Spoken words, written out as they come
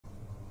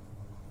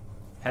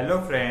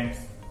Hello friends,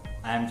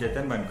 I am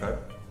Chetan Bankar.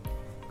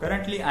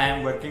 Currently I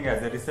am working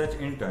as a research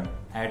intern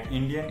at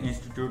Indian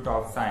Institute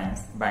of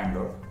Science,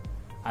 Bangalore.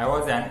 I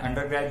was an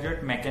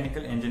undergraduate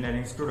mechanical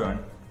engineering student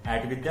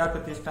at Vidya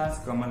Pratishthan's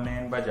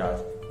Kamalnayan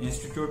Bajaj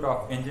Institute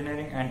of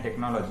Engineering and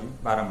Technology,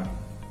 Baramati.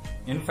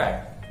 In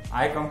fact,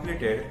 I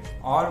completed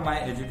all my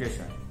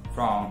education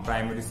from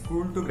primary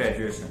school to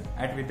graduation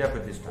at Vidya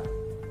Pratishthan.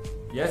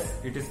 Yes,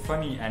 it is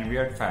funny and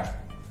weird fact,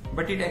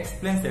 but it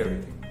explains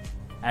everything.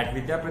 At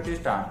Vidya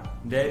Pratishthan,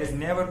 there is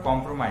never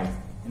compromise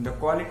in the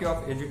quality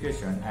of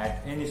education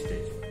at any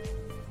stage.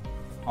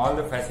 All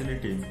the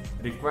facilities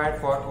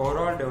required for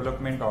overall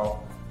development of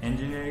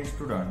engineering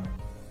students,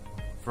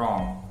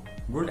 from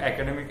good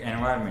academic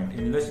environment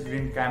in lush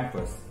green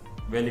campus,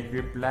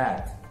 well-equipped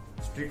labs,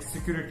 strict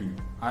security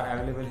are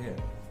available here.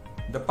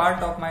 The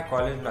part of my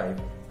college life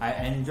I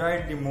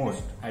enjoyed the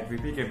most at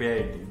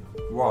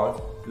VPKBIT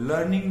was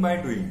learning by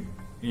doing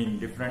in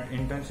different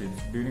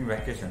internships during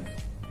vacations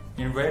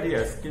in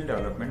various skill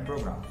development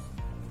programs.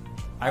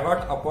 I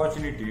got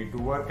opportunity to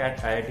work at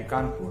IIT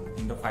Kanpur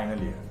in the final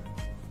year.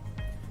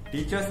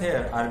 Teachers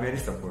here are very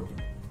supportive.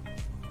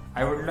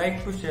 I would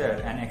like to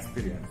share an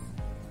experience.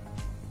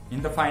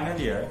 In the final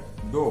year,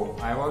 though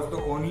I was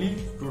the only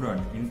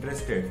student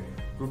interested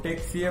to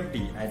take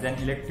CFD as an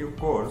elective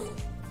course,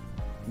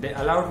 they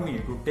allowed me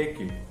to take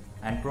it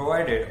and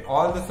provided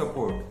all the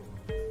support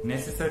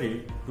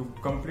necessary to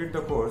complete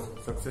the course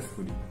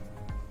successfully.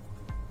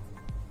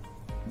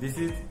 This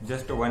is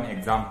just one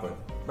example,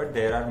 but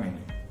there are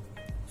many.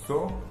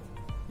 So,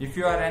 if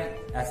you are an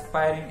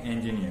aspiring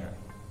engineer,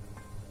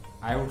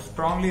 I would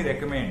strongly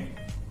recommend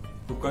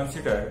to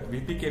consider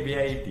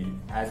VPKBIT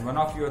as one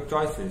of your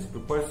choices to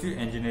pursue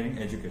engineering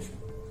education.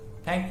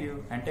 Thank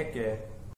you and take care.